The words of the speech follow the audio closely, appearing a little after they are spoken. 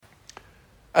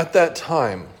At that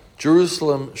time,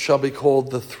 Jerusalem shall be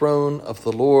called the throne of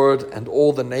the Lord, and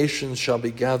all the nations shall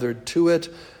be gathered to it,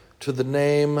 to the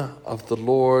name of the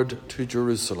Lord, to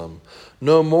Jerusalem.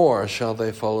 No more shall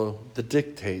they follow the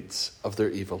dictates of their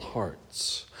evil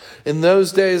hearts. In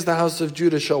those days the house of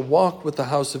Judah shall walk with the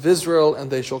house of Israel,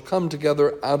 and they shall come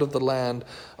together out of the land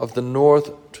of the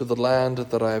north to the land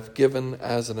that I have given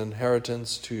as an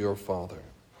inheritance to your father.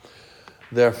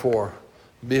 Therefore,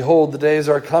 behold, the days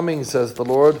are coming, says the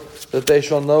Lord, that they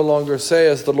shall no longer say,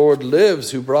 as the Lord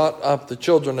lives, who brought up the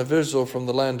children of Israel from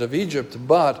the land of Egypt,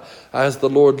 but as the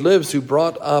Lord lives, who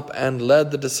brought up and led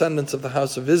the descendants of the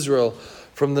house of Israel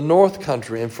from the north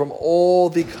country and from all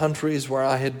the countries where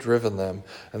I had driven them,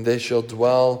 and they shall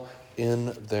dwell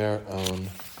in their own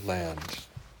land.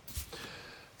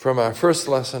 From our first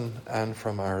lesson and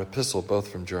from our epistle, both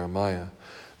from Jeremiah,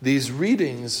 these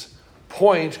readings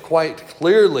point quite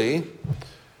clearly,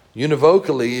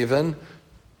 univocally even,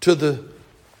 to the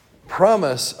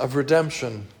promise of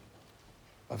redemption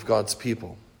of God's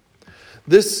people.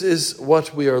 This is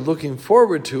what we are looking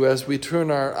forward to as we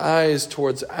turn our eyes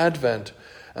towards Advent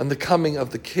and the coming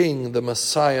of the King, the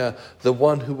Messiah, the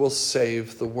one who will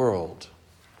save the world.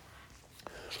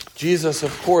 Jesus,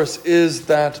 of course, is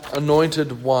that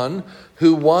anointed one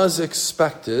who was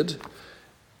expected.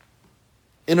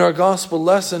 In our gospel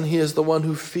lesson, he is the one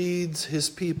who feeds his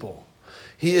people.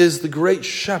 He is the great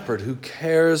shepherd who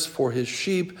cares for his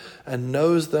sheep and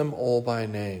knows them all by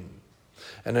name.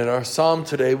 And in our psalm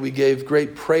today, we gave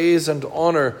great praise and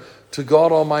honor to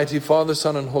God Almighty, Father,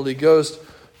 Son, and Holy Ghost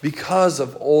because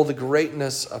of all the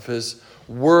greatness of his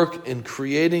work in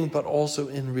creating, but also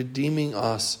in redeeming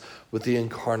us with the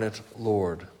incarnate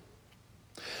Lord.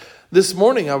 This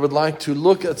morning, I would like to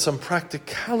look at some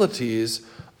practicalities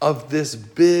of this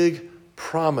big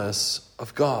promise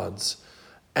of God's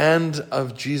and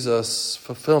of Jesus'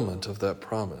 fulfillment of that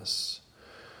promise.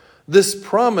 This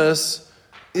promise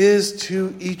is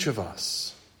to each of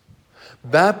us.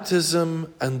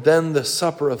 Baptism and then the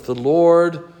supper of the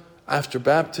Lord after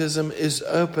baptism is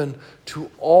open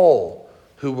to all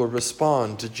who will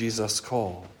respond to Jesus'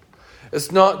 call.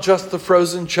 It's not just the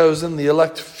frozen chosen, the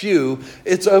elect few.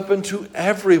 It's open to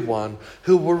everyone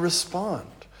who will respond.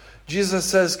 Jesus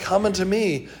says, "Come unto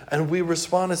me," and we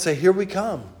respond and say, "Here we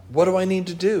come. What do I need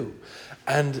to do?"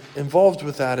 And involved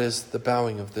with that is the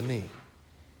bowing of the knee,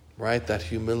 right? That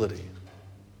humility.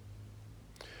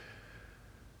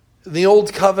 In the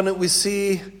Old Covenant, we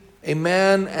see a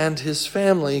man and his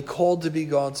family called to be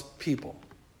God's people,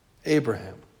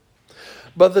 Abraham.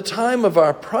 By the time of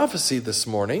our prophecy this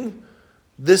morning,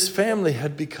 this family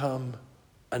had become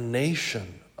a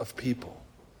nation of people.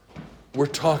 We're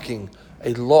talking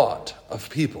a lot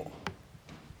of people.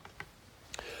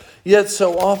 Yet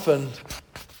so often,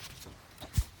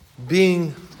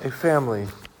 being a family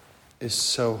is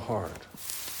so hard,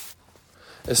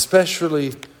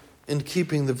 especially in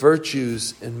keeping the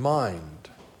virtues in mind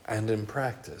and in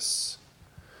practice,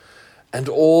 and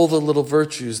all the little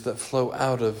virtues that flow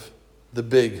out of the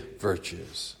big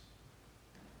virtues.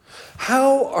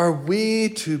 How are we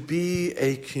to be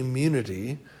a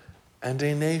community and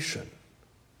a nation?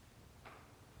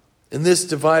 In this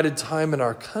divided time in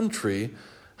our country,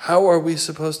 how are we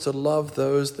supposed to love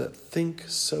those that think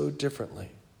so differently?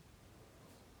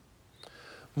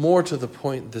 More to the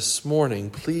point this morning,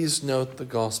 please note the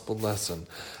gospel lesson.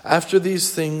 After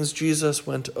these things, Jesus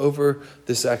went over,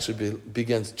 this actually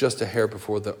begins just a hair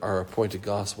before our appointed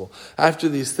gospel. After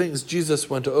these things, Jesus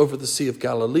went over the Sea of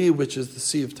Galilee, which is the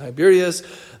Sea of Tiberias.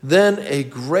 Then a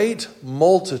great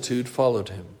multitude followed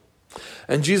him.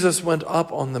 And Jesus went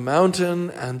up on the mountain,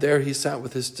 and there he sat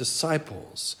with his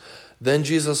disciples. Then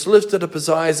Jesus lifted up his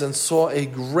eyes and saw a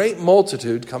great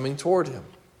multitude coming toward him.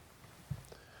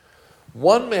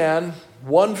 One man,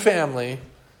 one family,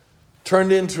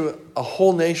 turned into a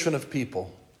whole nation of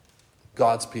people,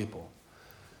 God's people.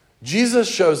 Jesus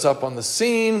shows up on the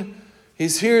scene.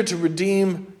 He's here to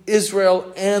redeem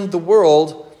Israel and the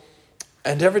world.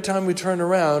 And every time we turn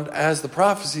around, as the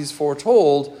prophecies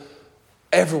foretold,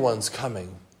 everyone's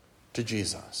coming to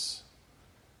Jesus.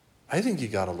 I think he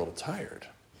got a little tired.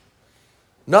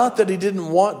 Not that he didn't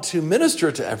want to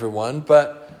minister to everyone,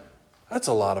 but that's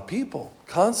a lot of people,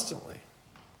 constantly.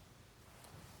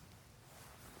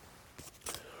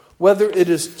 Whether it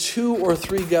is 2 or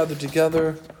 3 gathered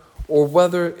together, or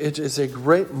whether it is a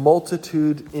great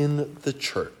multitude in the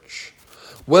church,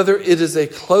 whether it is a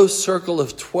close circle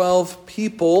of 12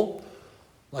 people,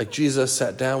 like Jesus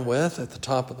sat down with at the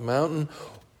top of the mountain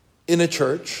in a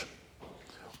church,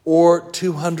 or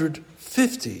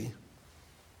 250,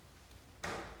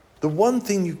 the one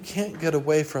thing you can't get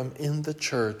away from in the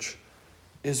church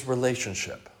is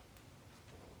relationship.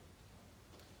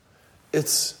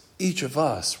 It's each of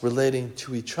us relating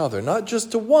to each other, not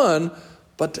just to one,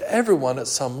 but to everyone at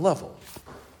some level.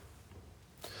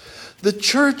 The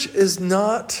church is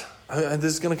not, and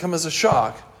this is going to come as a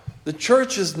shock, the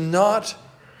church is not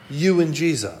you and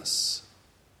Jesus.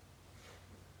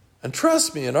 And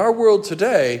trust me, in our world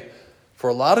today, for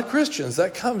a lot of Christians,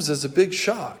 that comes as a big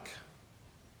shock.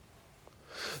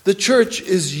 The church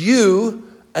is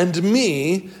you and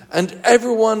me and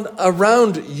everyone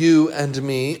around you and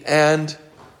me and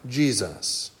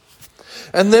Jesus.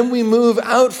 And then we move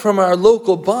out from our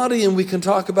local body and we can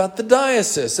talk about the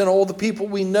diocese and all the people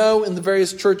we know in the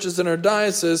various churches in our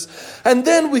diocese. And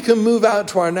then we can move out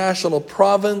to our national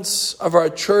province of our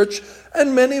church.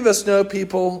 And many of us know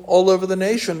people all over the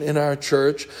nation in our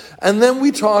church. And then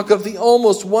we talk of the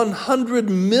almost 100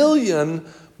 million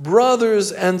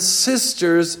brothers and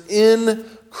sisters in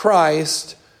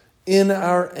Christ in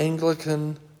our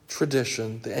Anglican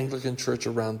tradition, the Anglican Church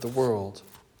around the world.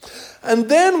 And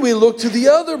then we look to the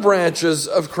other branches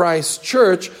of Christ's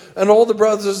church and all the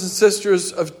brothers and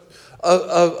sisters of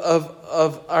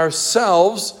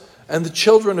ourselves and the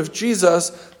children of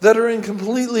Jesus that are in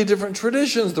completely different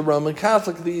traditions. The Roman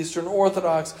Catholic, the Eastern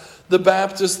Orthodox, the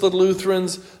Baptists, the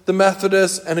Lutherans, the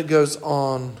Methodists, and it goes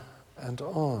on and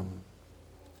on.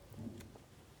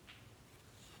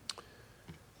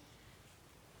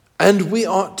 And we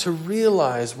ought to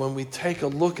realize when we take a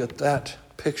look at that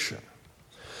picture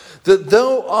that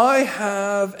though I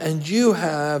have and you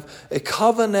have a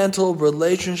covenantal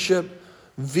relationship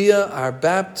via our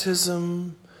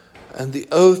baptism and the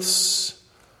oaths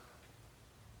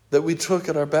that we took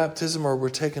at our baptism or were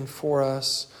taken for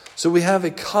us, so we have a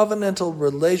covenantal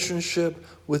relationship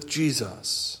with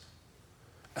Jesus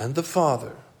and the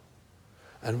Father,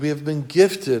 and we have been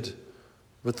gifted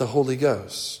with the Holy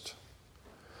Ghost.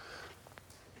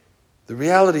 The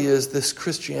reality is this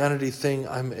Christianity thing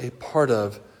I'm a part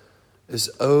of is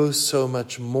oh so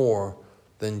much more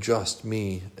than just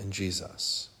me and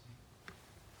Jesus.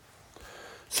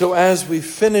 So as we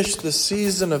finish the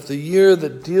season of the year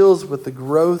that deals with the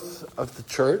growth of the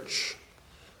church,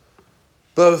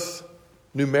 both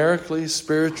numerically,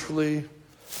 spiritually,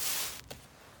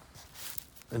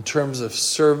 in terms of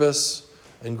service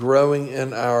and growing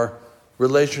in our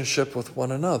relationship with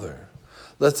one another,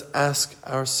 let's ask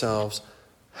ourselves,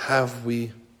 have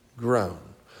we grown?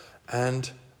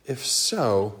 And if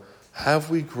so, have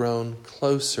we grown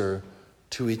closer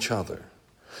to each other?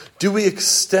 Do we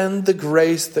extend the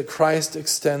grace that Christ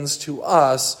extends to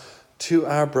us to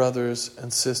our brothers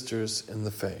and sisters in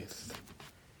the faith?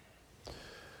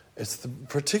 It's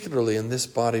particularly in this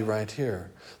body right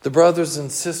here. The brothers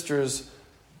and sisters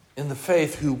in the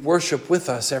faith who worship with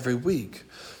us every week.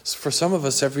 For some of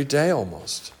us, every day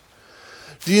almost.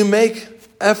 Do you make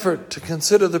effort to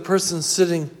consider the person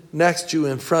sitting next to you,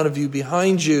 in front of you,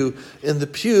 behind you, in the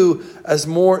pew, as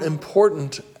more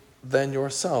important than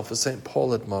yourself, as St.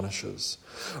 Paul admonishes?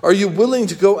 Are you willing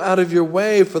to go out of your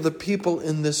way for the people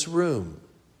in this room?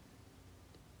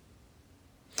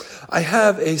 I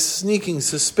have a sneaking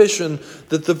suspicion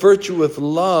that the virtue of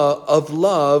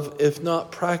love, if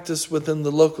not practiced within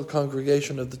the local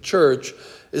congregation of the church,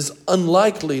 is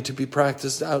unlikely to be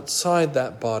practiced outside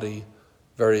that body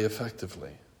very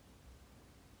effectively.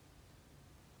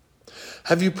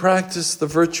 Have you practiced the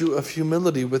virtue of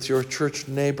humility with your church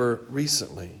neighbor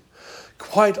recently?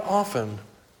 Quite often,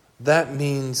 that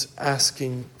means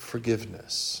asking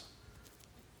forgiveness.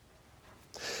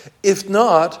 If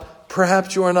not,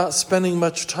 perhaps you are not spending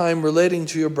much time relating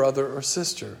to your brother or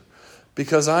sister,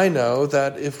 because I know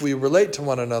that if we relate to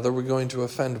one another, we're going to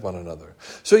offend one another.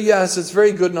 So yes, it's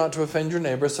very good not to offend your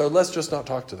neighbor, so let's just not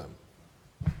talk to them.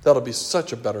 That'll be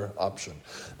such a better option.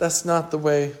 That's not the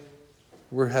way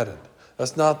we're headed.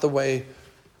 That's not the way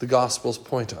the Gospels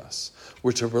point us.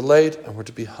 We're to relate and we're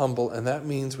to be humble, and that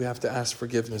means we have to ask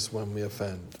forgiveness when we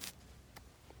offend.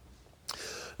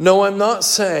 No, I'm not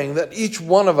saying that each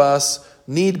one of us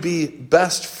need be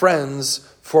best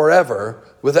friends forever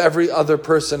with every other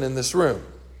person in this room.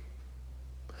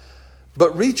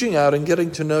 But reaching out and getting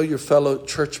to know your fellow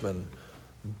churchmen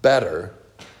better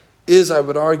is, I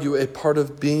would argue, a part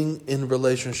of being in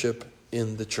relationship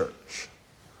in the church.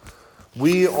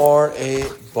 We are a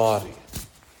body,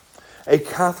 a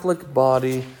Catholic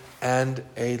body and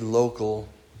a local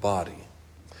body.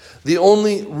 The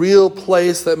only real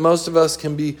place that most of us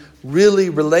can be really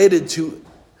related to,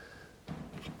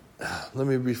 let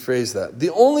me rephrase that. The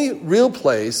only real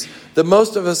place that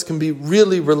most of us can be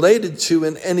really related to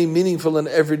in any meaningful and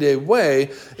everyday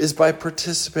way is by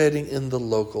participating in the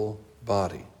local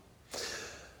body.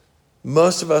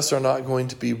 Most of us are not going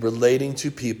to be relating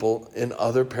to people in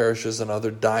other parishes and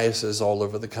other dioceses all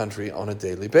over the country on a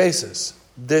daily basis.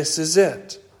 This is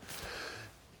it.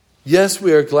 Yes,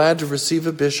 we are glad to receive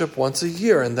a bishop once a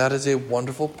year, and that is a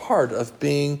wonderful part of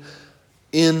being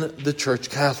in the Church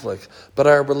Catholic. But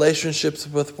our relationships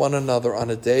with one another on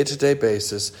a day-to-day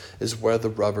basis is where the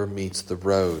rubber meets the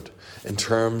road in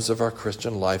terms of our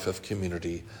Christian life of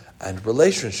community and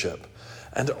relationship.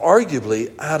 And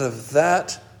arguably, out of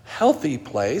that healthy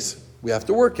place, we have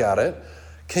to work at it,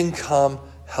 can come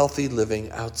healthy living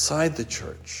outside the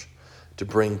church to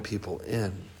bring people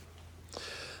in.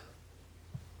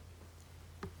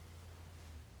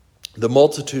 The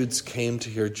multitudes came to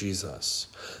hear Jesus.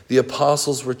 The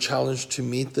apostles were challenged to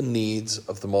meet the needs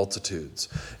of the multitudes.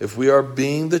 If we are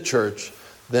being the church,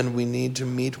 then we need to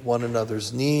meet one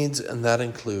another's needs, and that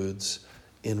includes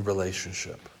in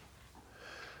relationship.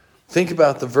 Think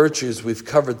about the virtues we've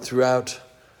covered throughout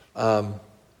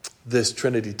this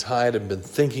Trinity Tide and been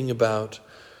thinking about.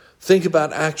 Think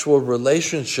about actual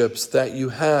relationships that you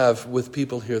have with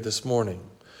people here this morning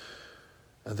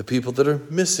and the people that are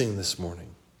missing this morning.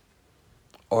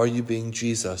 Are you being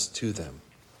Jesus to them?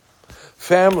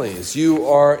 Families, you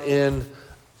are in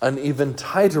an even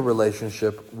tighter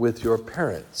relationship with your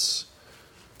parents,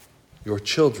 your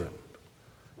children,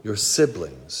 your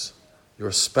siblings,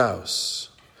 your spouse.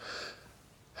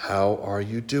 How are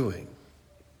you doing?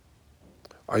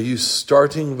 Are you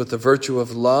starting with the virtue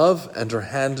of love and her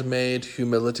handmade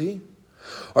humility?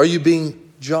 Are you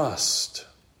being just,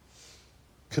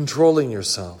 controlling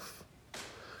yourself,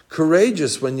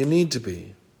 courageous when you need to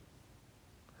be,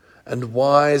 and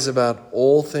wise about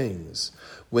all things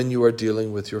when you are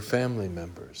dealing with your family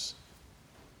members?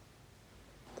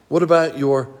 What about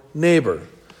your neighbor,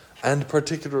 and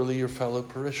particularly your fellow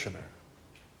parishioner?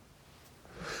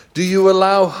 Do you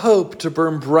allow hope to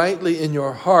burn brightly in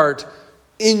your heart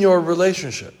in your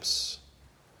relationships?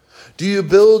 Do you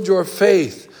build your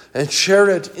faith and share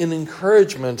it in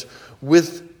encouragement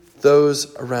with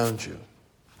those around you?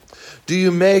 Do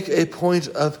you make a point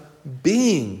of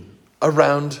being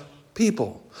around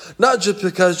people? Not just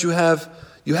because you have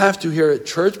to here at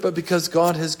church, but because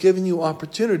God has given you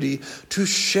opportunity to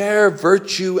share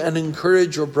virtue and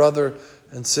encourage your brother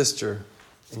and sister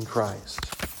in Christ.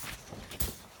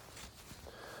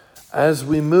 As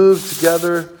we move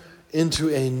together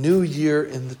into a new year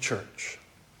in the church,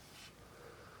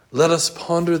 let us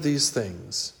ponder these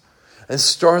things and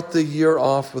start the year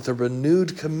off with a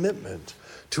renewed commitment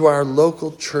to our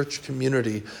local church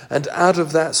community. And out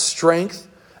of that strength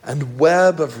and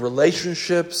web of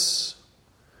relationships,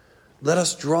 let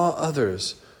us draw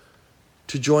others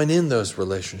to join in those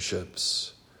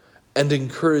relationships and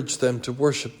encourage them to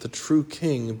worship the true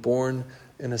King born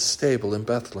in a stable in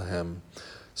Bethlehem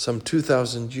some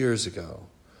 2,000 years ago,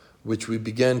 which we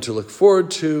begin to look forward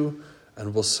to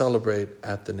and will celebrate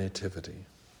at the Nativity.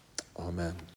 Amen.